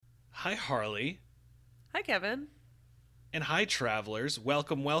Hi, Harley. Hi, Kevin. And hi, travelers.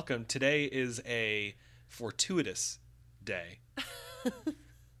 Welcome, welcome. Today is a fortuitous day.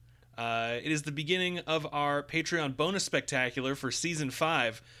 It is the beginning of our Patreon bonus spectacular for Season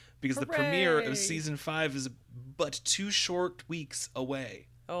 5, because the premiere of Season 5 is but 2 short weeks away.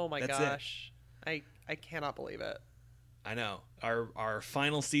 Oh my That's gosh. I cannot believe it. I know. Our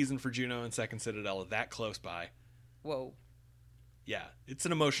final season for JUNO and Second Citadel, that close by. Whoa. Yeah, it's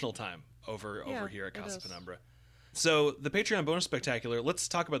an emotional time over here at Casa is. Penumbra. So the Patreon bonus spectacular, let's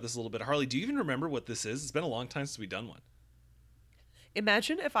talk about this a little bit. Harley, do you even remember what this is? It's been a long time since we've done one.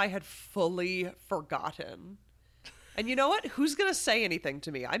 Imagine if I had fully forgotten. And you know what? Who's going to say anything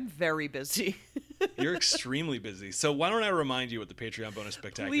to me? I'm very busy. You're extremely busy. So why don't I remind you what the Patreon bonus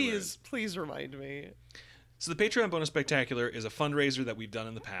spectacular is? Please remind me. So the Patreon bonus spectacular is a fundraiser that we've done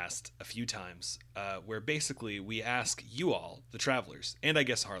in the past a few times, where basically we ask you all, the travelers, and I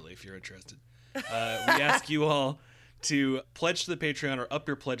guess Harley if you're interested, we ask you all to pledge to the Patreon or up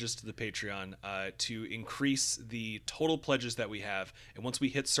your pledges to the Patreon to increase the total pledges that we have. And once we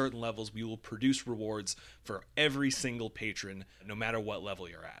hit certain levels, we will produce rewards for every single patron, no matter what level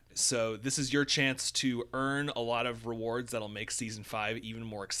you're at. So this is your chance to earn a lot of rewards that'll make Season 5 even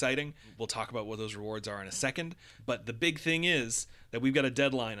more exciting. We'll talk about what those rewards are in a second. But the big thing is that we've got a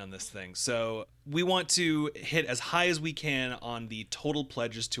deadline on this thing. So we want to hit as high as we can on the total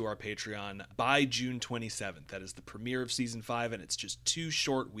pledges to our Patreon by June 27th. That is the premiere of Season 5, and it's just 2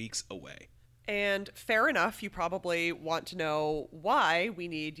 short weeks away. And fair enough, you probably want to know why we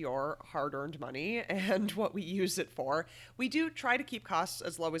need your hard-earned money and what we use it for. We do try to keep costs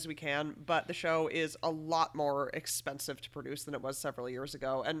as low as we can, but the show is a lot more expensive to produce than it was several years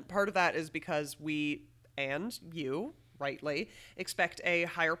ago. And part of that is because we, and you, rightly, expect a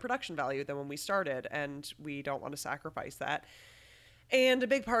higher production value than when we started, and we don't want to sacrifice that. And a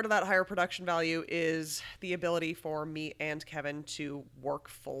big part of that higher production value is the ability for me and Kevin to work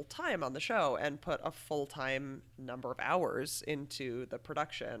full-time on the show and put a full-time number of hours into the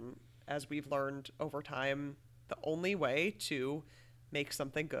production. As we've learned over time, the only way to make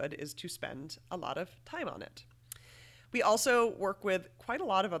something good is to spend a lot of time on it. We also work with quite a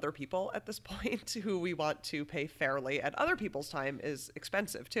lot of other people at this point who we want to pay fairly, and other people's time is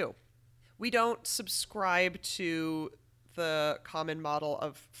expensive too. We don't subscribe to the common model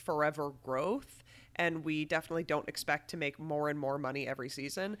of forever growth, and we definitely don't expect to make more and more money every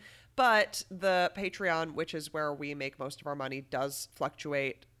season. But the Patreon, which is where we make most of our money, does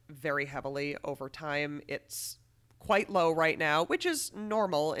fluctuate very heavily over time. It's quite low right now, which is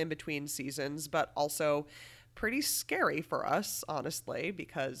normal in between seasons, but also pretty scary for us, honestly,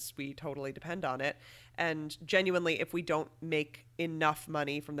 because we totally depend on it. And genuinely, if we don't make enough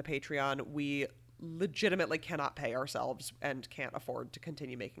money from the Patreon, we legitimately cannot pay ourselves and can't afford to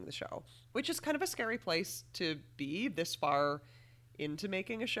continue making the show, which is kind of a scary place to be this far into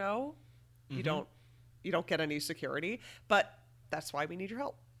making a show. Mm-hmm. You don't get any security, but that's why we need your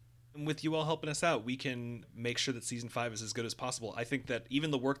help. And with you all helping us out, we can make sure that Season 5 is as good as possible. I think that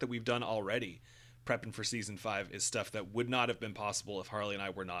even the work that we've done already prepping for Season 5 is stuff that would not have been possible if Harley and I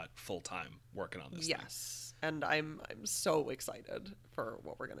were not full-time working on this thing. Yes, and I'm so excited for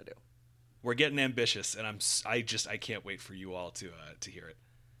what we're going to do. We're getting ambitious, and I can't wait for you all to hear it.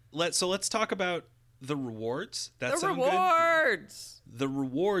 Let's talk about the rewards. That sound good? The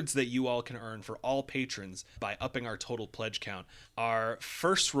rewards that you all can earn for all patrons by upping our total pledge count. Our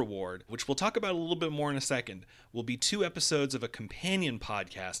first reward, which we'll talk about a little bit more in a second, will be 2 episodes of a companion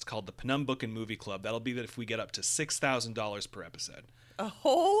podcast called the Penum Book and Movie Club. That'll be that if we get up to $6,000 per episode. A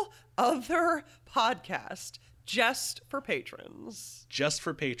whole other podcast just for patrons. Just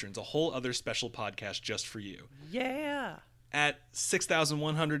for patrons. A whole other special podcast just for you. Yeah. At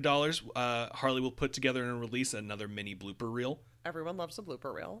 $6,100, Harley will put together and release another mini blooper reel. Everyone loves a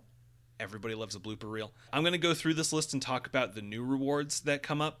blooper reel. Everybody loves a blooper reel. I'm going to go through this list and talk about the new rewards that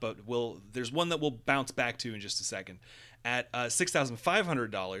come up, but there's one that we'll bounce back to in just a second. At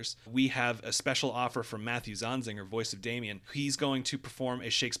 $6,500, we have a special offer from Matthew Zonzinger, voice of Damien. He's going to perform a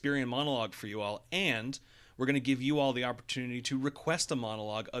Shakespearean monologue for you all, and we're going to give you all the opportunity to request a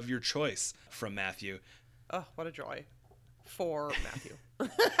monologue of your choice from Matthew. Oh, what a joy. For Matthew.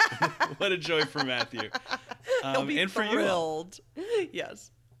 What a joy for Matthew. He'll be and thrilled. For you all.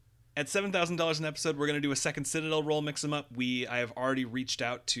 Yes. At $7,000 an episode, we're going to do a Second Citadel role, mix them up. I have already reached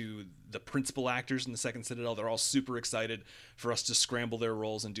out to the principal actors in the Second Citadel. They're all super excited for us to scramble their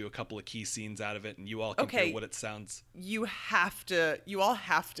roles and do a couple of key scenes out of it, and you all can hear what it sounds. You all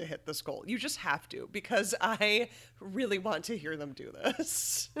have to hit this goal. You just have to, because I really want to hear them do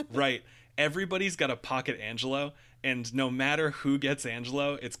this. Right. everybody's got a pocket Angelo, and no matter who gets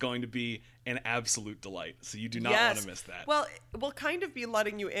Angelo, it's going to be an absolute delight. So you do not want to miss that. Well, we'll kind of be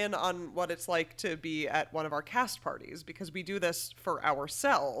letting you in on what it's like to be at one of our cast parties, because we do this for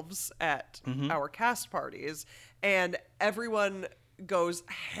ourselves at our cast parties, and everyone goes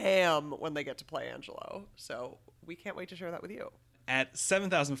ham when they get to play Angelo. So we can't wait to share that with you. At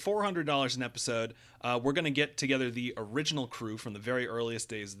 $7,400 an episode, we're going to get together the original crew from the very earliest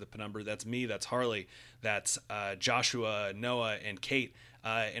days of the Penumbra. That's me, that's Harley, that's Joshua, Noah, and Kate.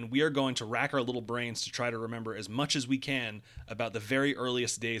 And we are going to rack our little brains to try to remember as much as we can about the very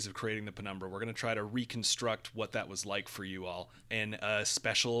earliest days of creating the Penumbra. We're going to try to reconstruct what that was like for you all in a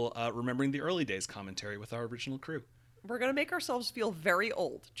special Remembering the Early Days commentary with our original crew. We're going to make ourselves feel very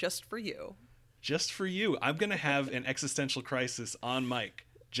old, just for you. Just for you. I'm going to have an existential crisis on mic.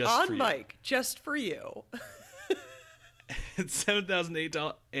 Just for you. On mic, just for you. It's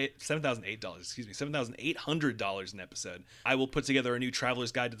 $7,800 an episode. I will put together a new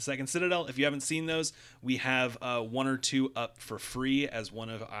Traveler's Guide to the Second Citadel. If you haven't seen those, we have one or two up for free as one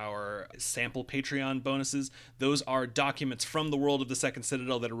of our sample Patreon bonuses. Those are documents from the world of the Second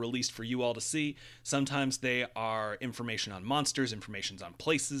Citadel that are released for you all to see. Sometimes they are information on monsters, information on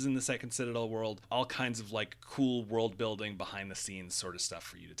places in the Second Citadel world, all kinds of like cool world building, behind the scenes sort of stuff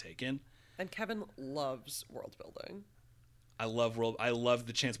for you to take in. And Kevin loves world building. I love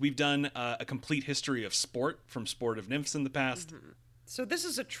the chance. We've done a complete history of sport from Sport of Nymphs in the past. Mm-hmm. So this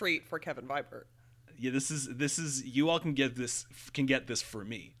is a treat for Kevin Vibert. Yeah, this is you all can get this for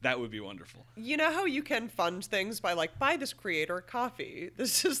me. That would be wonderful. You know how you can fund things by like buy this creator a coffee?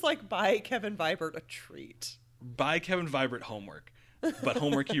 This is like buy Kevin Vibert a treat. Buy Kevin Vibert homework, but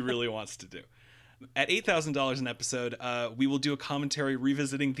homework he really wants to do. At $8,000 an episode, we will do a commentary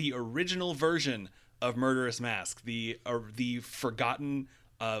revisiting the original version of Murderous Mask, the forgotten,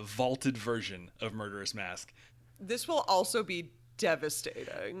 vaulted version of Murderous Mask. This will also be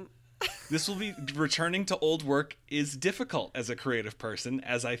devastating. This will be returning to old work is difficult as a creative person,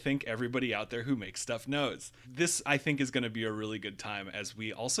 as I think everybody out there who makes stuff knows. This, I think, is going to be a really good time as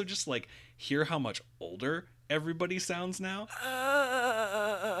we also just like hear how much older everybody sounds now.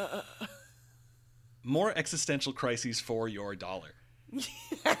 More existential crises for your dollar.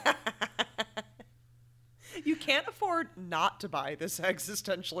 You can't afford not to buy this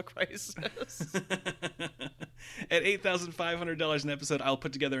existential crisis. At $8,500 an episode, I'll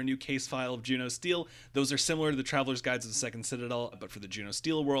put together a new case file of JUNO Steel. Those are similar to the Traveler's Guides of the Second Citadel, but for the JUNO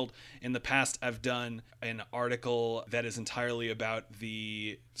Steel world. In the past, I've done an article that is entirely about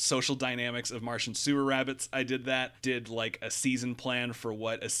the social dynamics of Martian sewer rabbits. I did like a season plan for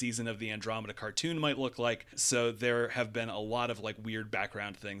what a season of the Andromeda cartoon might look like. So there have been a lot of like weird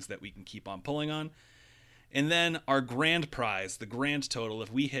background things that we can keep on pulling on. And then our grand prize, the grand total, if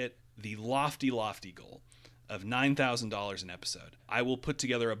we hit the lofty goal of $9,000 an episode, I will put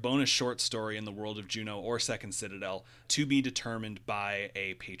together a bonus short story in the world of JUNO or Second Citadel to be determined by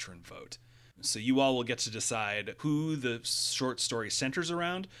a patron vote. So you all will get to decide who the short story centers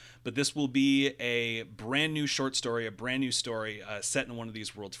around, but this will be a brand new short story, a brand new story set in one of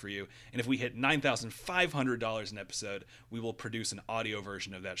these worlds for you. And if we hit $9,500 an episode, we will produce an audio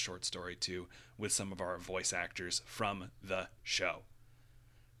version of that short story too, with some of our voice actors from the show.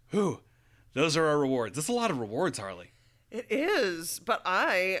 Whew, those are our rewards. That's a lot of rewards, Harley. It is, but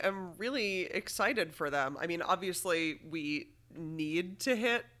I am really excited for them. I mean, obviously we need to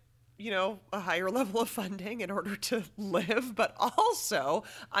hit a higher level of funding in order to live, but also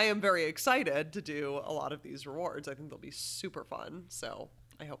I am very excited to do a lot of these rewards. I think they'll be super fun, so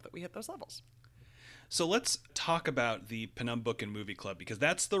I hope that we hit those levels. So let's talk about the Penum Book and Movie Club, because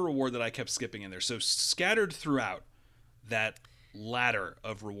that's the reward that I kept skipping in there. So scattered throughout that ladder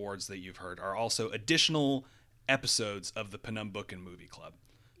of rewards that you've heard are also additional episodes of the Penum Book and Movie Club.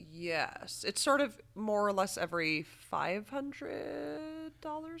 Yes. It's sort of more or less every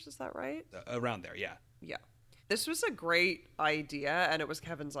 $500, is that right? Around there, yeah. Yeah. This was a great idea, and it was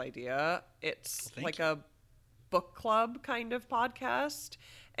Kevin's idea. It's like a book club kind of podcast,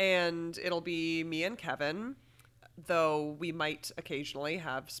 and it'll be me and Kevin, though we might occasionally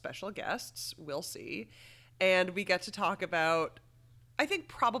have special guests. We'll see. And we get to talk about, I think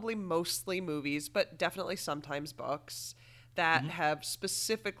probably mostly movies, but definitely sometimes books that have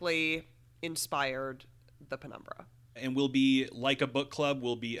specifically inspired the Penumbra. And we'll be, like a book club,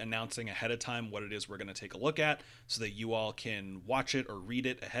 we'll be announcing ahead of time what it is we're going to take a look at so that you all can watch it or read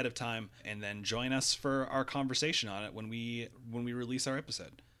it ahead of time and then join us for our conversation on it when we release our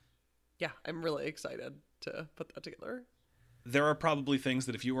episode. Yeah, I'm really excited to put that together. There are probably things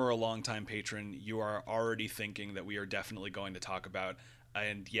that if you are a longtime patron, you are already thinking that we are definitely going to talk about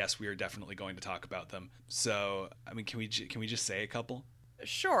And yes, we are definitely going to talk about them. So, I mean, can we just say a couple?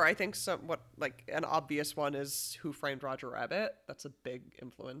 Sure, I think an obvious one is Who Framed Roger Rabbit. That's a big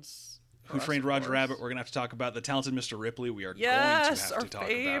influence. Who Framed Roger Rabbit? We're gonna have to talk about The Talented Mr. Ripley. We are going to have to talk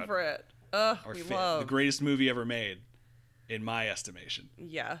favorite. about the greatest movie ever made, in my estimation.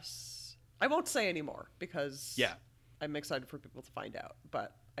 Yes, I won't say anymore because I'm excited for people to find out.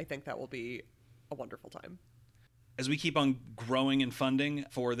 But I think that will be a wonderful time. As we keep on growing in funding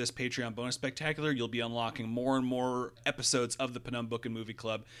for this Patreon bonus spectacular, you'll be unlocking more and more episodes of the Penum Book and Movie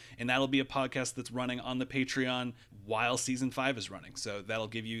Club, and that'll be a podcast that's running on the Patreon while season 5 is running. So that'll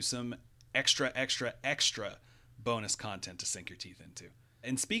give you some extra bonus content to sink your teeth into.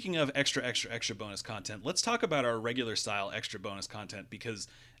 And speaking of extra bonus content, let's talk about our regular style extra bonus content, because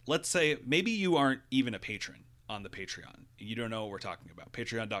let's say maybe you aren't even a patron on the Patreon. You don't know what we're talking about.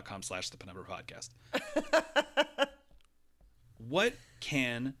 Patreon.com/the Penumbra Podcast. What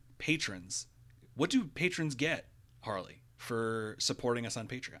do patrons get, Harley, for supporting us on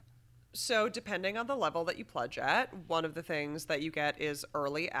Patreon? So depending on the level that you pledge at, one of the things that you get is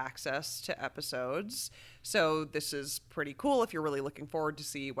early access to episodes. So this is pretty cool if you're really looking forward to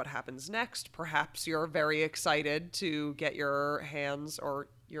see what happens next. Perhaps you're very excited to get your hands or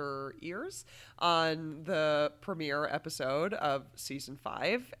your ears on the premiere episode of season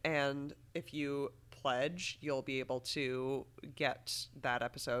 5. And if you pledge, you'll be able to get that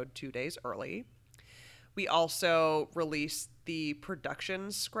episode 2 days early. We also release the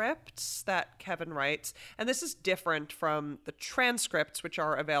production scripts that Kevin writes, and this is different from the transcripts, which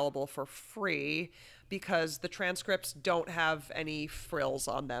are available for free, because the transcripts don't have any frills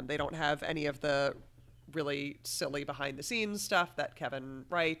on them. They don't have any of the really silly behind-the-scenes stuff that Kevin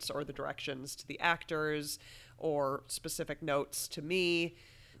writes, or the directions to the actors, or specific notes to me.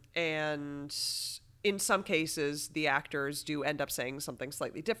 And in some cases, the actors do end up saying something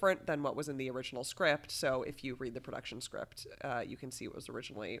slightly different than what was in the original script. So if you read the production script, you can see what was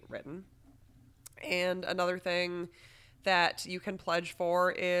originally written. And another thing that you can pledge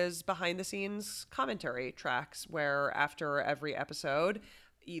for is behind-the-scenes commentary tracks, where after every episode,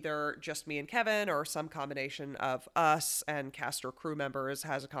 either just me and Kevin or some combination of us and cast or crew members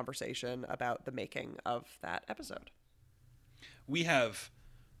has a conversation about the making of that episode. We have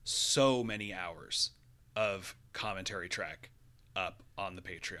so many hours of commentary track up on the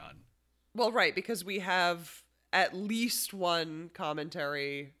Patreon. Well, right, because we have at least one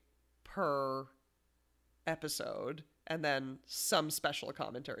commentary per episode, and then some special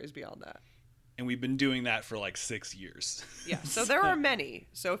commentaries beyond that. And we've been doing that for like 6 years. Yeah, so there are many.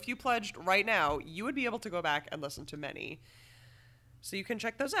 So if you pledged right now, you would be able to go back and listen to many. So you can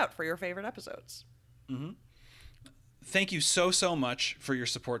check those out for your favorite episodes. Mm-hmm. Thank you so much for your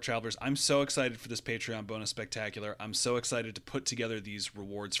support, travelers. I'm so excited for this Patreon bonus spectacular. I'm so excited to put together these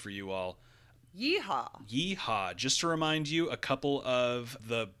rewards for you all. Yeehaw. Yeehaw. Just to remind you, a couple of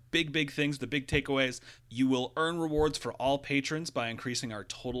the big things, the big takeaways. You will earn rewards for all patrons by increasing our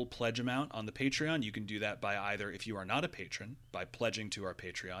total pledge amount on the Patreon. You can do that by either, if you are not a patron, by pledging to our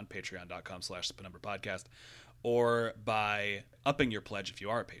Patreon, patreon.com/thepenumberpodcast, or by upping your pledge if you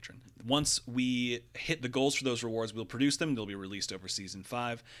are a patron. Once we hit the goals for those rewards, we'll produce them. They'll be released over season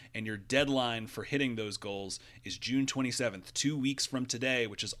 5. And your deadline for hitting those goals is June 27th, 2 weeks from today,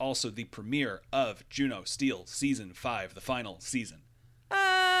 which is also the premiere of Juno Steel Season 5, the final season.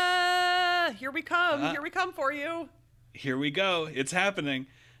 Here we come. Here we come for you. Here we go. It's happening.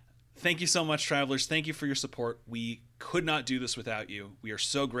 Thank you so much, travelers. Thank you for your support. We could not do this without you. We are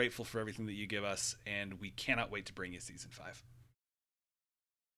so grateful for everything that you give us, and we cannot wait to bring you season 5.